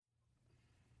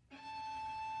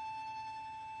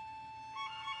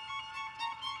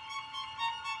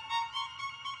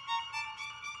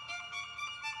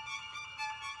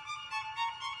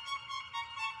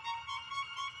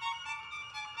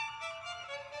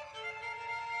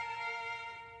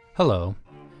Hello,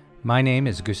 my name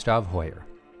is Gustav Hoyer,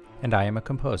 and I am a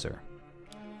composer.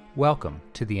 Welcome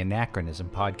to the Anachronism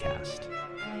Podcast.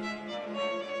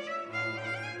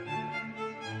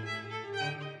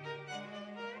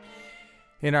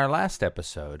 In our last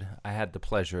episode, I had the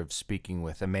pleasure of speaking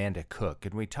with Amanda Cook,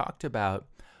 and we talked about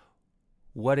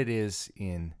what it is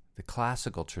in the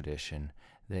classical tradition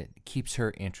that keeps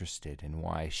her interested and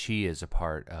why she is a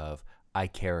part of I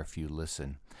Care If You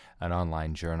Listen, an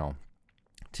online journal.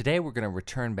 Today we're going to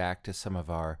return back to some of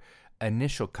our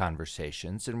initial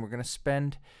conversations, and we're going to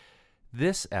spend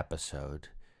this episode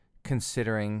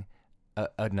considering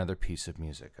another piece of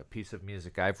music, a piece of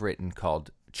music I've written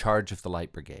called Charge of the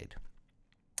Light Brigade.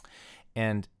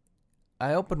 And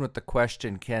I open with the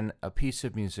question, can a piece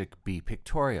of music be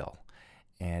pictorial?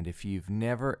 And if you've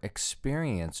never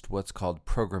experienced what's called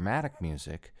programmatic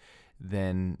music,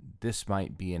 then this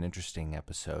might be an interesting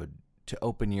episode to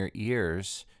open your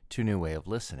ears to a new way of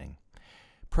listening.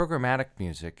 Programmatic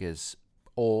music is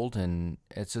old, and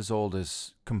it's as old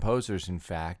as composers, in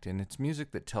fact, and it's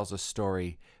music that tells a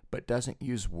story but doesn't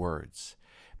use words.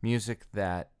 Music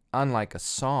that, unlike a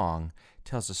song,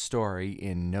 tells a story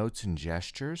in notes and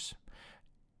gestures,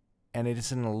 and it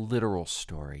isn't a literal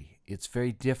story. It's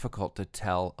very difficult to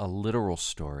tell a literal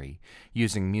story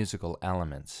using musical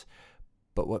elements.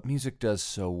 But what music does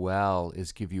so well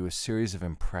is give you a series of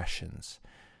impressions.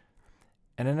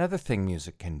 And another thing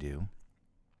music can do,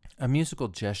 a musical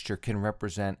gesture can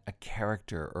represent a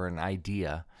character or an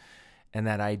idea, and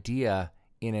that idea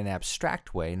in an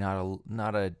abstract way,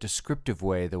 not a descriptive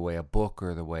way, the way a book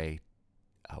or the way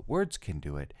words can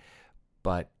do it,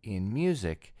 but in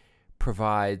music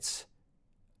provides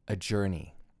a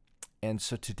journey. And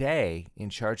so today, in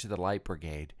Charge of the Light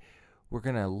Brigade, we're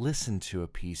going to listen to a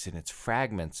piece in its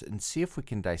fragments and see if we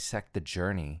can dissect the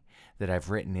journey that I've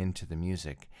written into the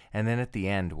music. And then at the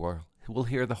end, we'll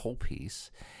hear the whole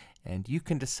piece, and you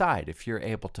can decide if you're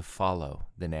able to follow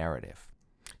the narrative.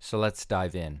 So let's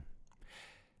dive in.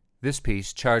 This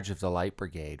piece, Charge of the Light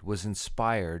Brigade, was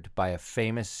inspired by a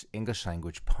famous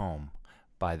English-language poem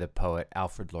by the poet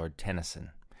Alfred Lord Tennyson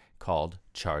called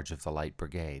Charge of the Light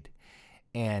Brigade.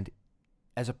 And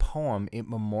as a poem, it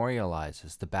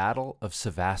memorializes the Battle of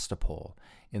Sevastopol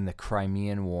in the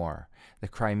Crimean War. The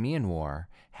Crimean War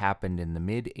happened in the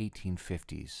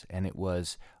mid-1850s, and it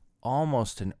was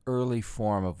almost an early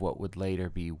form of what would later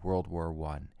be World War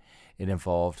I. It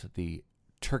involved the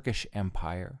Turkish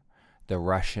Empire, the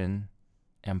Russian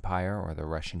Empire, or the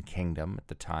Russian Kingdom at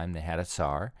the time. They had a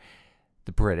Tsar,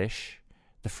 the British,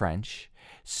 the French.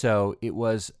 So it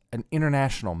was an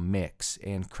international mix,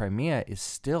 and Crimea is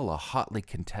still a hotly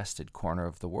contested corner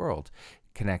of the world,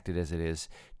 connected as it is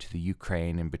to the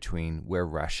Ukraine and between where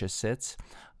Russia sits.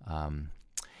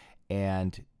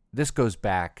 And this goes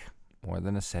back more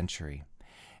than a century.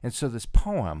 And so this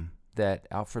poem that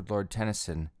Alfred Lord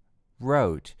Tennyson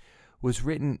wrote was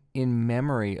written in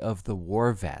memory of the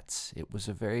war vets. It was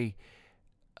a very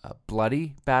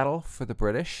bloody battle for the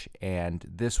British, and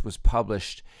this was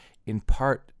published in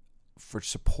part for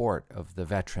support of the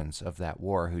veterans of that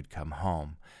war who'd come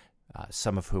home,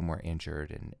 some of whom were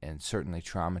injured and certainly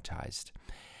traumatized.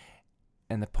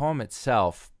 And the poem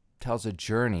itself tells a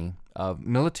journey of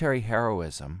military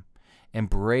heroism and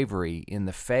bravery in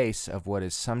the face of what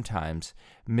is sometimes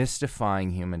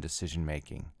mystifying human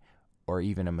decision-making, or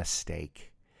even a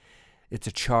mistake. It's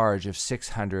a charge of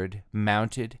 600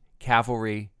 mounted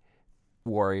cavalry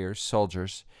warriors,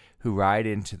 soldiers, who ride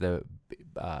into the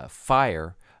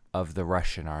fire of the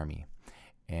Russian army.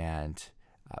 And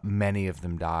many of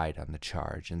them died on the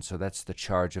charge. And so that's the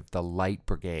charge of the Light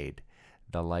Brigade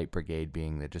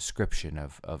being the description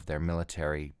of their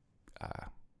military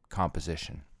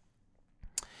composition.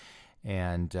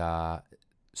 And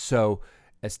so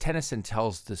as Tennyson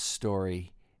tells this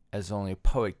story, as only a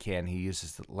poet can, he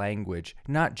uses the language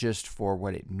not just for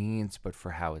what it means, but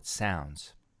for how it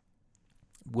sounds.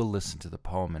 We'll listen to the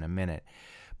poem in a minute.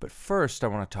 But first, I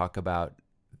want to talk about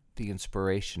the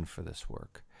inspiration for this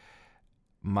work.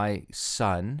 My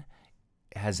son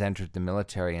has entered the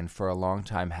military and for a long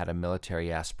time had a military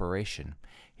aspiration.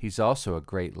 He's also a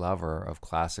great lover of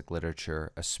classic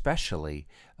literature, especially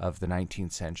of the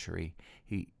 19th century.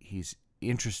 He's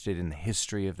interested in the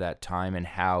history of that time and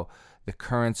how the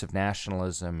currents of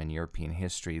nationalism in European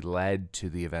history led to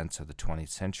the events of the 20th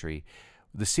century,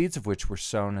 the seeds of which were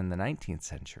sown in the 19th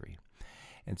century.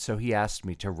 And so he asked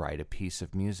me to write a piece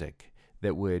of music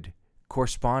that would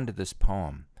correspond to this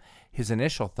poem. His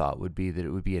initial thought would be that it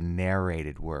would be a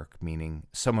narrated work, meaning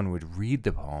someone would read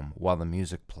the poem while the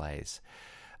music plays.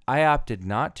 I opted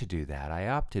not to do that. I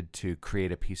opted to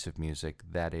create a piece of music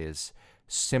that is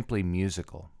simply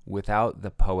musical, without the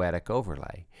poetic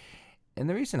overlay. And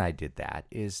the reason I did that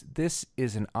is this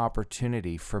is an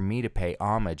opportunity for me to pay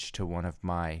homage to one of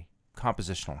my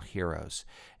compositional heroes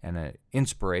and an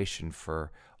inspiration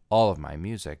for all of my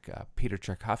music, Peter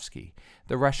Tchaikovsky,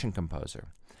 the Russian composer.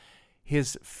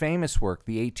 His famous work,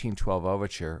 the 1812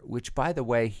 Overture, which, by the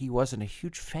way, he wasn't a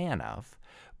huge fan of,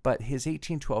 but his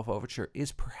 1812 Overture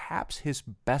is perhaps his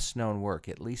best-known work,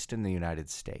 at least in the United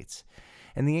States.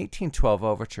 And the 1812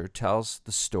 Overture tells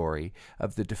the story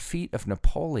of the defeat of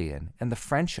Napoleon and the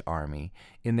French army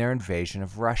in their invasion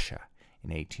of Russia in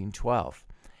 1812.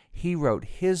 He wrote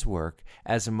his work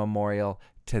as a memorial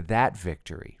to that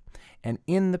victory. And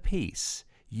in the piece,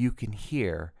 you can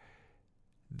hear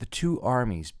the two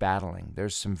armies battling.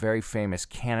 There's some very famous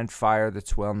cannon fire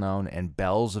that's well known and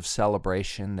bells of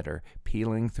celebration that are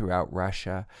pealing throughout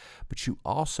Russia. But you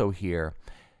also hear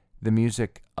the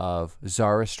music of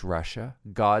Tsarist Russia,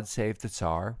 God Save the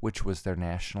Tsar, which was their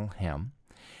national hymn.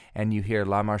 And you hear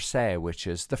La Marseillaise, which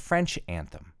is the French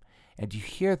anthem. And you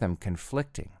hear them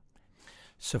conflicting.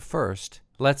 So first,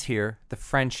 let's hear the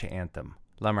French anthem,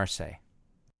 La Marseillaise.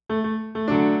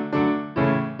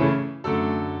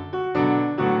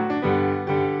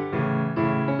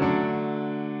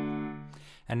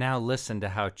 And now listen to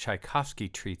how Tchaikovsky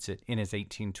treats it in his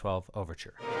 1812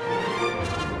 Overture.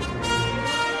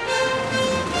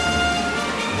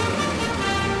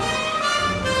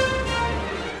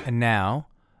 And now,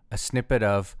 a snippet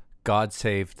of God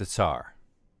Save the Tsar.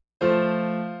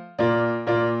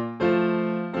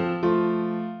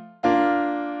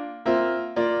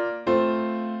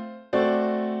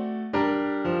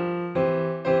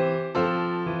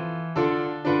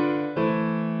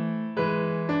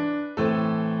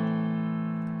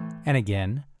 And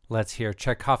again, let's hear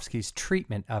Tchaikovsky's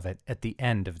treatment of it at the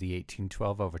end of the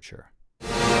 1812 Overture.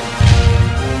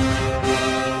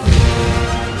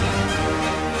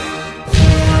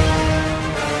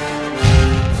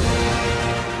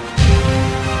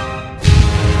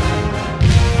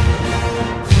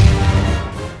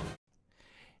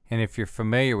 And if you're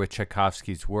familiar with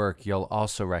Tchaikovsky's work, you'll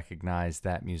also recognize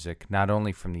that music not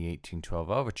only from the 1812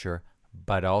 Overture,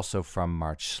 but also from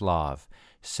March Slav.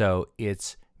 So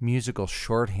it's musical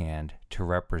shorthand to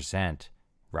represent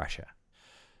Russia.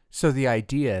 So the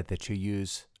idea that you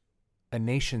use a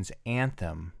nation's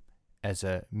anthem as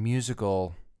a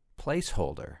musical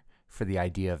placeholder for the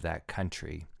idea of that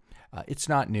country, it's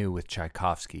not new with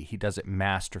Tchaikovsky. He does it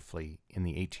masterfully in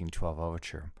the 1812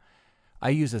 Overture. I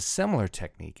use a similar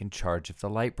technique in Charge of the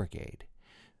Light Brigade,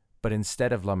 but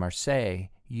instead of La Marseillaise,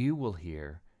 you will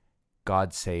hear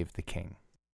God Save the King.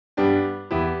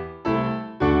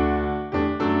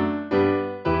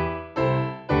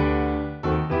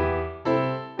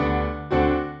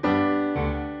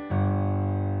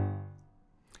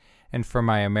 And for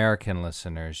my American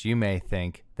listeners, you may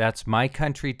think, that's my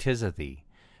country, 'tis a thee.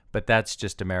 But that's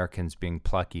just Americans being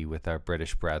plucky with our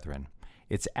British brethren.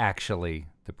 It's actually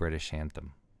the British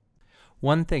anthem.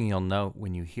 One thing you'll note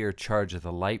when you hear Charge of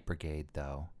the Light Brigade,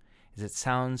 though, is it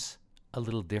sounds a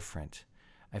little different.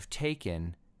 I've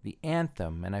taken the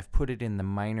anthem and I've put it in the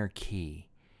minor key,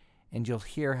 and you'll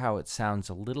hear how it sounds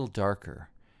a little darker.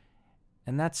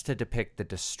 And that's to depict the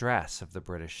distress of the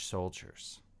British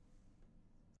soldiers.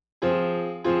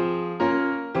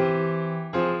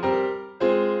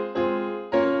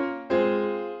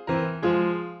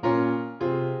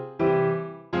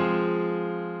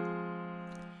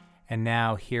 And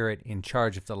now hear it in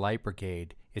Charge of the Light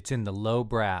Brigade. It's in the low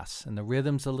brass, and the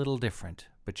rhythm's a little different,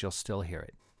 but you'll still hear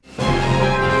it.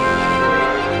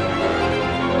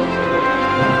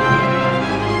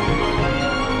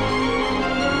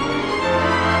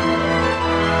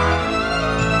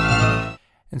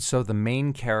 And so the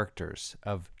main characters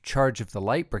of Charge of the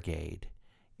Light Brigade,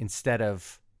 instead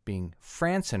of being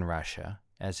France and Russia,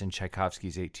 as in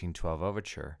Tchaikovsky's 1812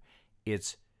 Overture,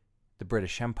 it's the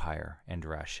British Empire and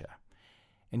Russia.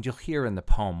 And you'll hear in the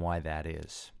poem why that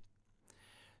is.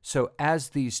 So as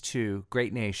these two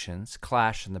great nations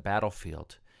clash in the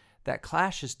battlefield, that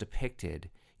clash is depicted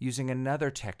using another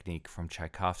technique from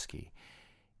Tchaikovsky.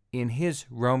 In his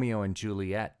Romeo and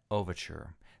Juliet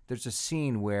Overture, there's a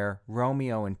scene where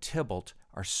Romeo and Tybalt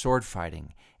are sword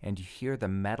fighting, and you hear the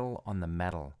metal on the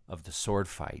metal of the sword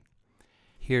fight.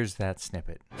 Here's that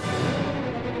snippet.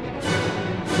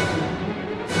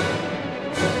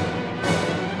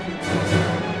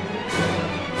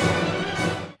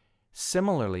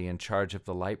 Similarly, in Charge of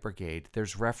the Light Brigade,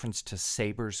 there's reference to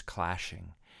sabers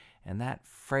clashing. And that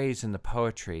phrase in the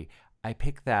poetry, I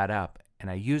pick that up and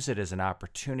I use it as an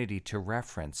opportunity to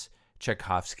reference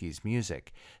Tchaikovsky's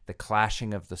music, the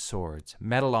clashing of the swords,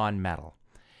 metal on metal,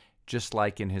 just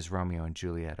like in his Romeo and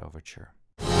Juliet overture.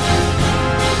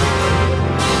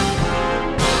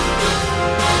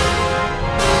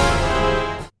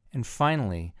 And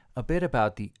finally, a bit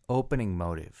about the opening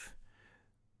motive.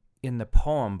 In the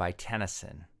poem by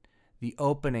Tennyson, the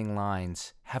opening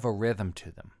lines have a rhythm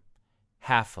to them.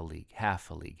 Half a league,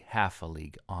 half a league, half a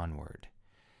league onward.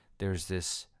 There's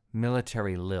this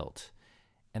military lilt,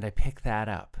 and I pick that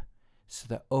up. So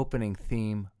the opening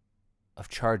theme of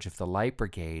Charge of the Light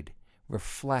Brigade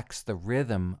reflects the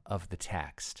rhythm of the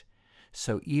text.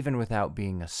 So even without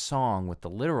being a song with the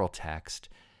literal text,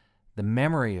 the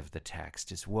memory of the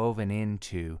text is woven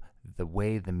into the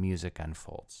way the music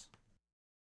unfolds.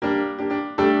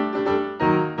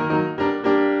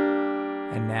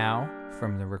 And now,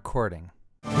 from the recording.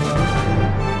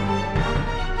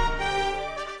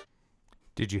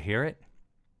 Did you hear it?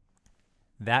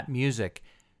 That music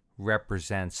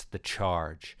represents the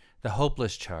charge, the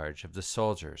hopeless charge of the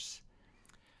soldiers.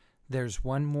 There's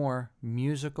one more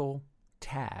musical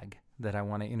tag that I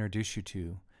want to introduce you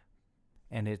to,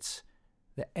 and it's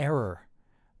the error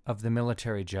of the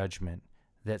military judgment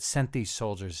that sent these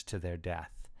soldiers to their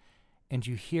death. And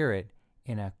you hear it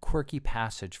in a quirky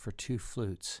passage for two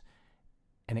flutes,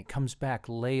 and it comes back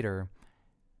later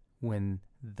when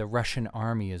the Russian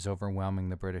army is overwhelming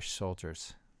the British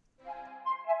soldiers.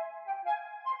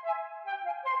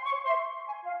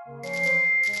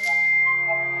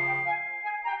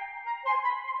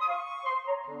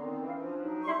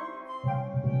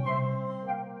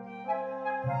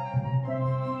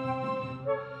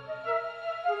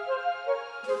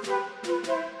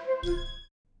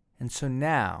 And so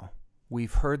now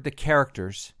we've heard the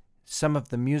characters, some of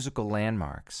the musical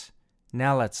landmarks.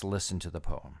 Now let's listen to the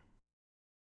poem.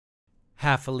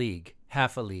 Half a league,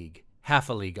 half a league, half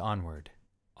a league onward,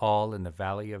 all in the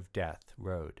valley of death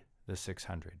rode the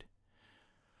 600.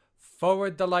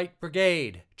 Forward the light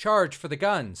brigade, charge for the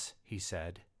guns, he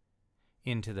said.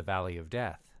 Into the valley of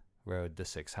death rode the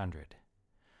 600.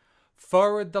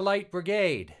 Forward the light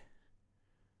brigade.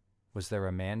 Was there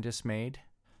a man dismayed?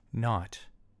 Not,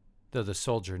 though the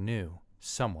soldier knew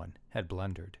someone had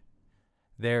blundered.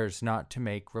 Theirs not to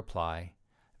make reply,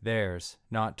 theirs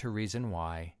not to reason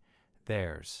why,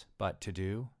 theirs but to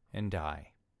do and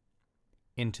die.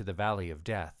 Into the valley of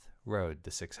death rode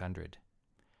the 600.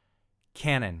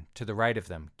 Cannon to the right of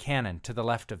them, cannon to the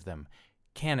left of them,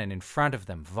 cannon in front of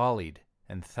them volleyed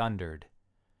and thundered.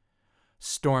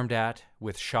 Stormed at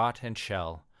with shot and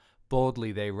shell,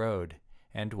 boldly they rode,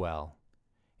 and well,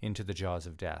 into the jaws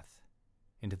of death,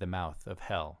 into the mouth of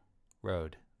hell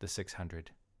rode the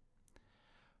 600.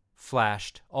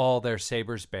 Flashed all their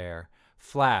sabers bare,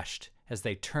 flashed as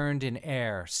they turned in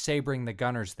air, sabering the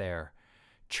gunners there,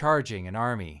 charging an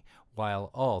army while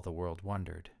all the world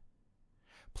wondered.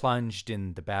 Plunged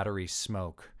in the battery's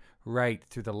smoke, right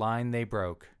through the line they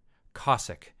broke,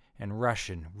 Cossack and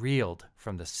Russian reeled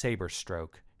from the saber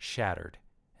stroke, shattered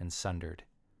and sundered.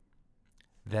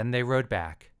 Then they rode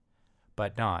back,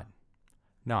 but not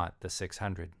the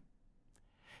 600.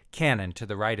 Cannon to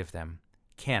the right of them,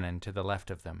 cannon to the left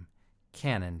of them,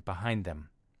 cannon behind them,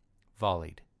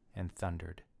 volleyed and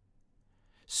thundered.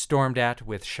 Stormed at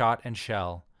with shot and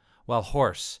shell, while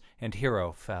horse and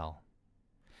hero fell.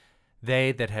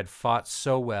 They that had fought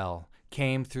so well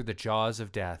came through the jaws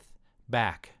of death,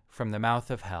 back from the mouth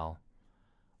of hell,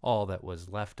 all that was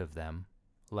left of them,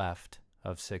 left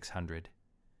of 600.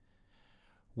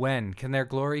 When can their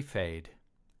glory fade?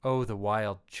 Oh, the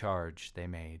wild charge they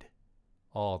made,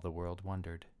 all the world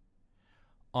wondered.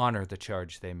 Honor the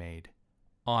charge they made,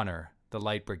 honor the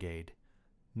Light Brigade,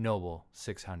 noble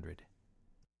 600.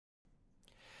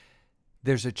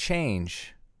 There's a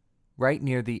change right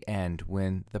near the end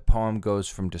when the poem goes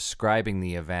from describing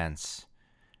the events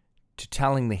to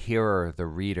telling the hearer, the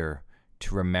reader,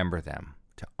 to remember them,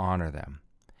 to honor them.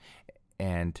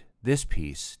 And this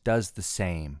piece does the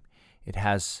same. It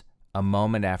has a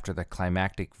moment after the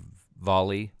climactic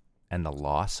volley and the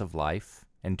loss of life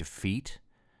and defeat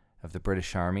of the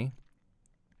British Army,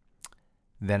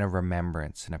 then a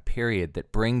remembrance and a period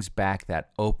that brings back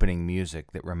that opening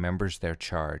music that remembers their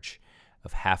charge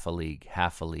of half a league,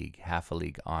 half a league, half a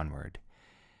league onward.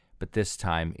 But this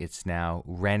time it's now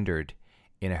rendered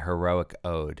in a heroic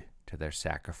ode to their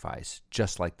sacrifice,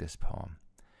 just like this poem.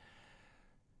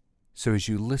 So as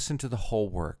you listen to the whole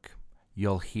work,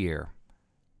 you'll hear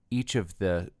each of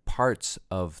the parts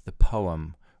of the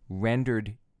poem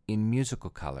rendered in musical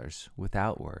colors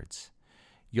without words.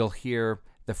 You'll hear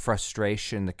the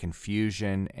frustration, the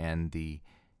confusion, and the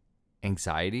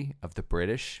anxiety of the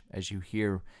British as you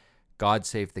hear God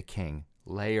Save the King,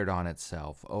 layered on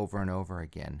itself over and over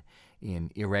again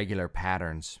in irregular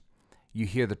patterns. You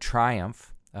hear the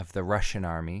triumph of the Russian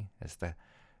army as the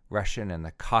Russian and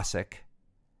the Cossack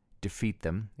defeat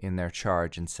them in their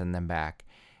charge and send them back.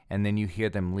 And then you hear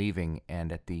them leaving,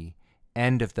 and at the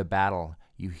end of the battle,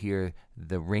 you hear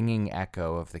the ringing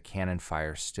echo of the cannon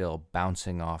fire still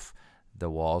bouncing off the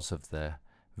walls of the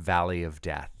Valley of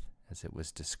Death, as it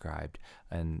was described.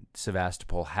 And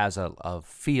Sevastopol has a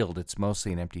field. It's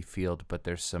mostly an empty field, but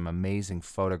there's some amazing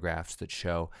photographs that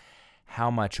show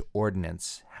how much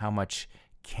ordnance, how much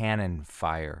cannon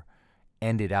fire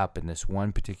ended up in this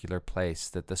one particular place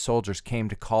that the soldiers came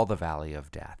to call the Valley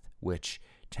of Death, which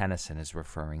Tennyson is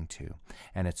referring to.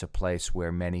 And it's a place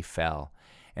where many fell.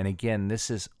 And again, this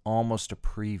is almost a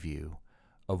preview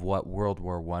of what World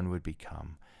War I would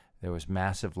become. There was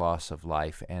massive loss of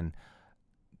life, and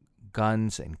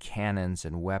guns and cannons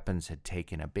and weapons had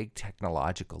taken a big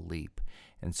technological leap.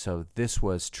 And so this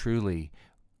was truly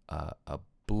a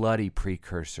bloody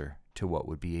precursor to what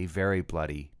would be a very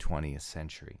bloody 20th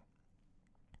century.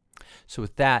 So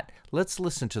with that, let's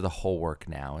listen to the whole work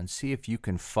now and see if you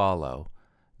can follow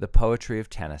the poetry of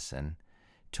Tennyson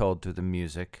told through the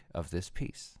music of this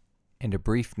piece. And a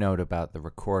brief note about the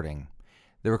recording.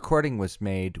 The recording was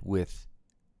made with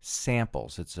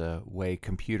samples. It's a way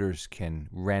computers can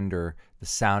render the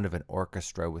sound of an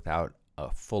orchestra without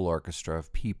a full orchestra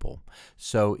of people.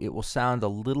 So it will sound a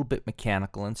little bit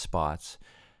mechanical in spots,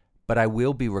 but I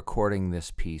will be recording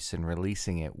this piece and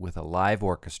releasing it with a live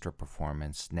orchestra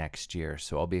performance next year,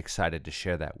 so I'll be excited to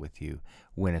share that with you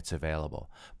when it's available.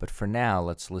 But for now,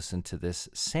 let's listen to this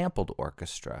sampled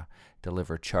orchestra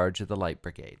deliver Charge of the Light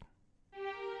Brigade.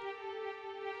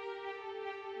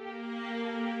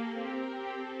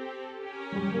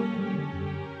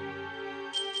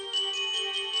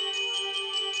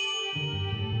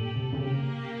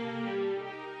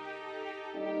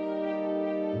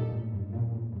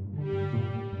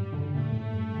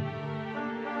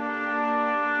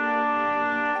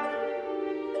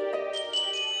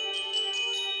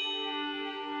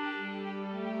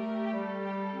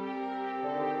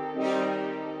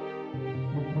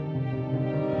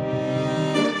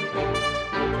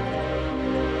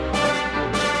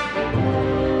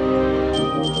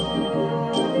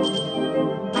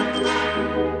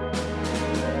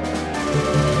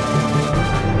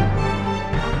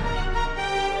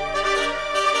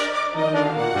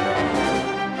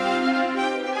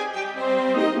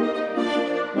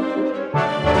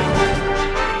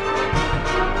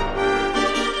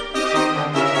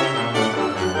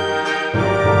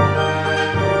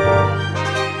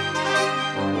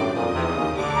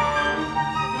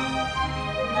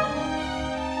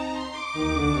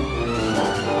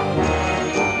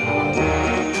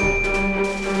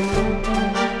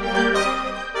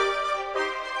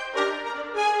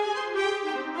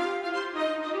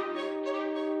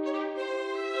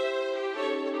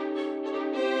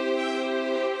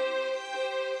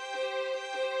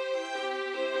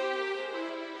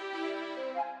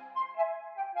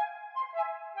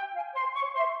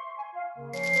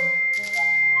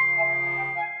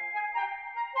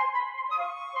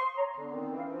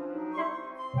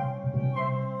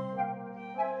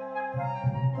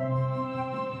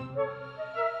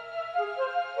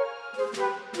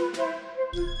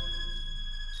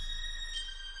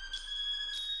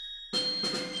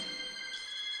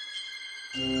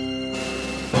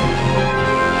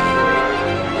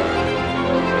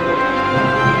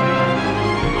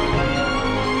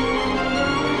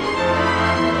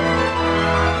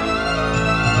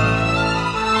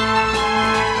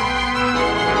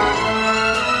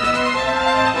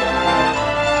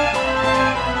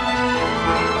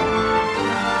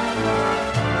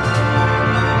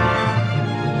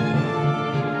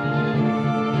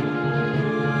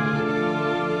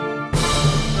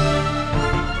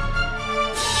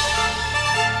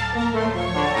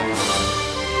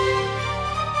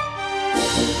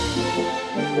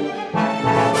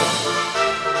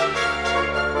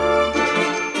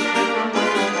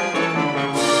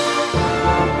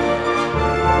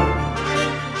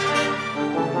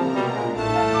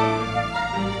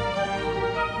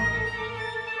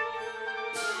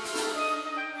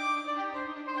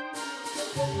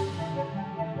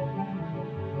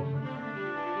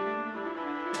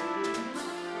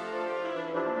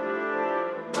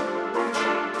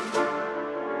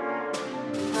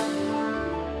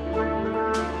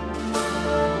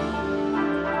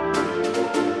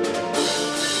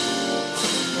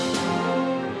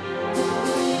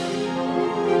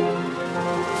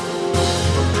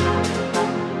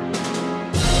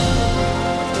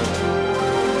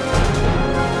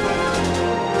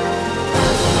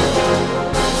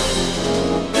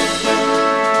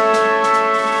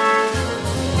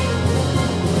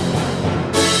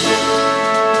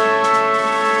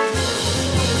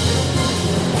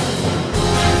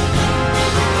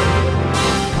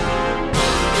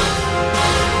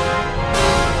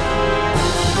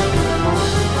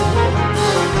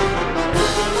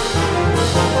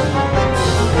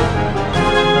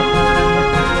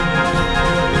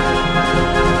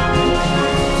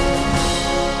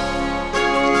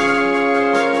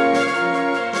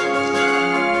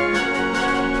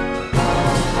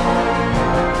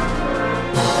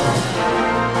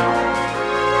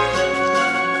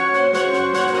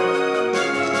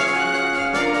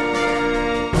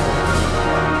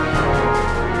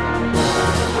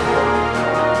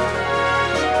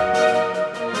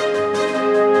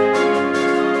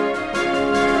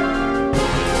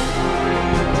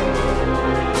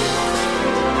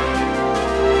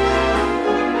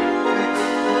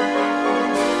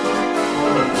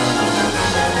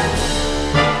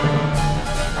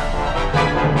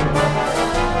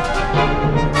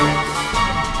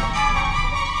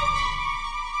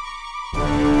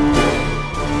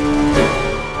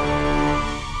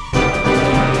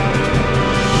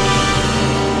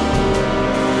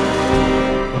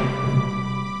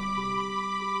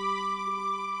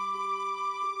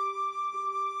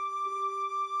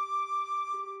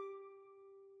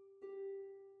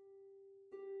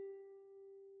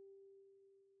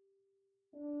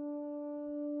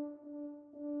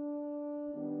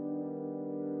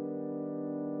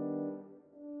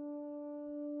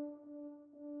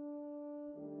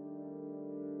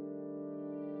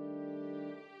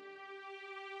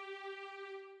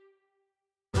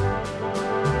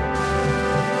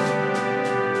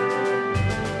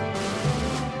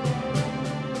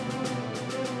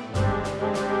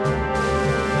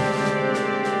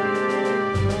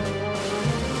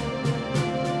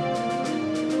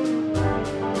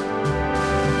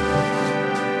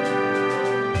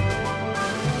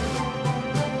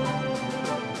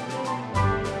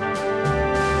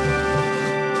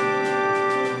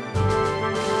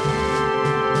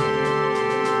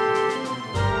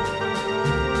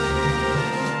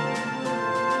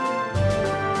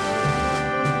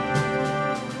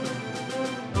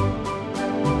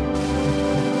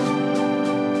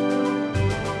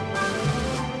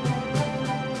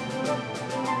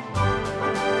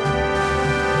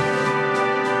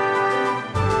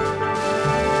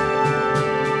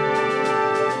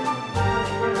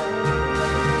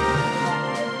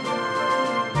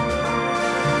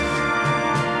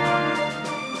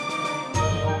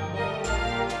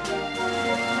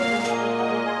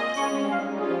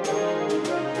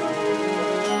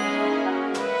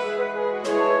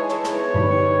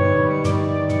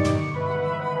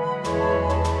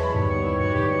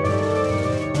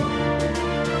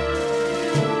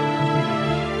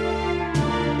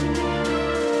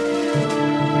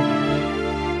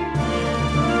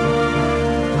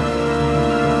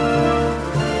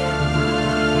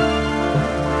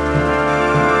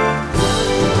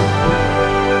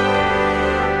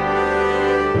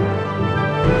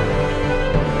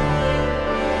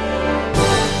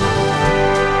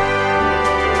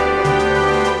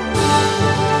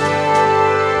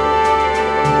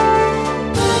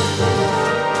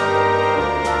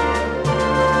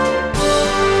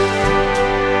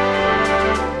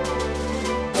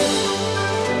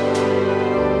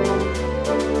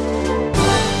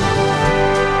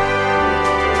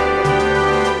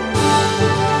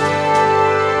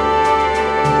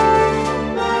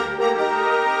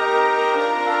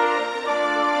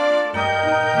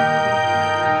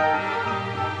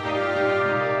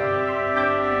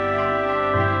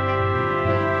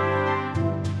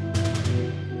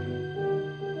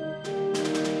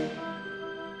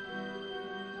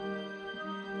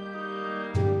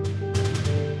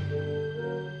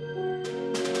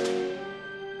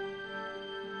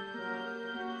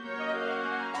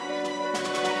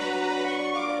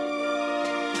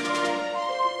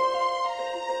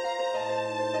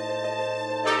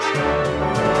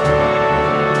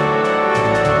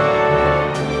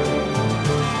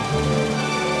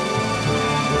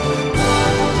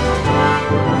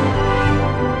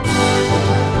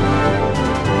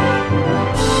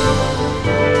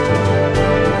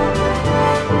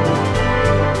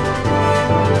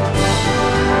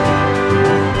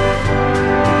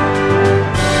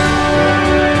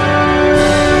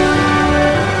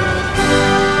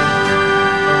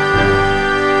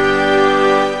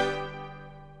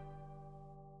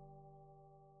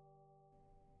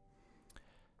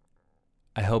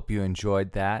 I hope you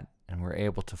enjoyed that and were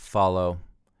able to follow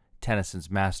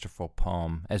Tennyson's masterful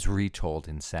poem as retold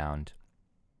in sound.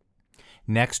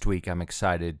 Next week, I'm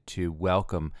excited to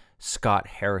welcome Scott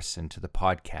Harrison to the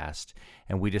podcast,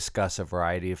 and we discuss a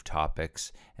variety of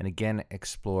topics and again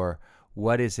explore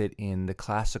what is it in the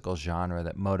classical genre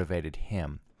that motivated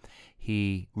him.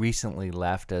 He recently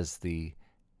left as the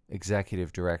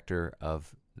executive director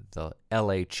of the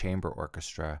LA Chamber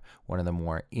Orchestra, one of the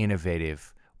more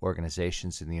innovative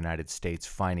organizations in the United States,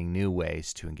 finding new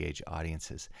ways to engage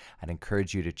audiences. I'd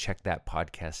encourage you to check that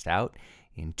podcast out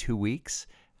in 2 weeks.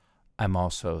 I'm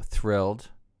also thrilled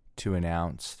to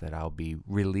announce that I'll be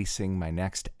releasing my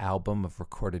next album of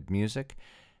recorded music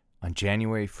on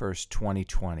January 1st,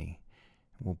 2020.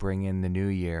 We'll bring in the new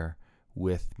year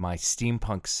with my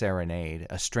Steampunk Serenade,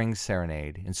 a string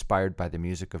serenade inspired by the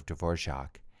music of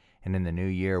Dvorak. And in the new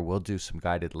year, we'll do some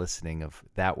guided listening of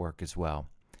that work as well.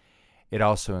 It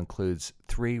also includes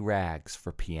 3 rags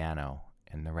for piano,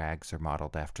 and the rags are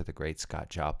modeled after the great Scott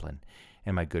Joplin.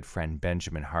 And my good friend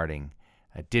Benjamin Harding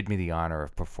did me the honor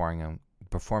of performing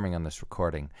on this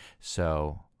recording,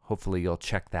 so hopefully you'll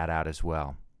check that out as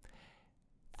well.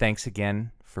 Thanks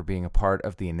again for being a part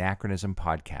of the Anachronism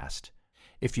podcast.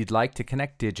 If you'd like to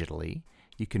connect digitally,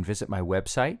 you can visit my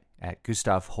website at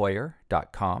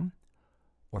gustavhoyer.com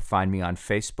or find me on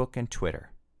Facebook and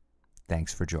Twitter.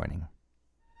 Thanks for joining.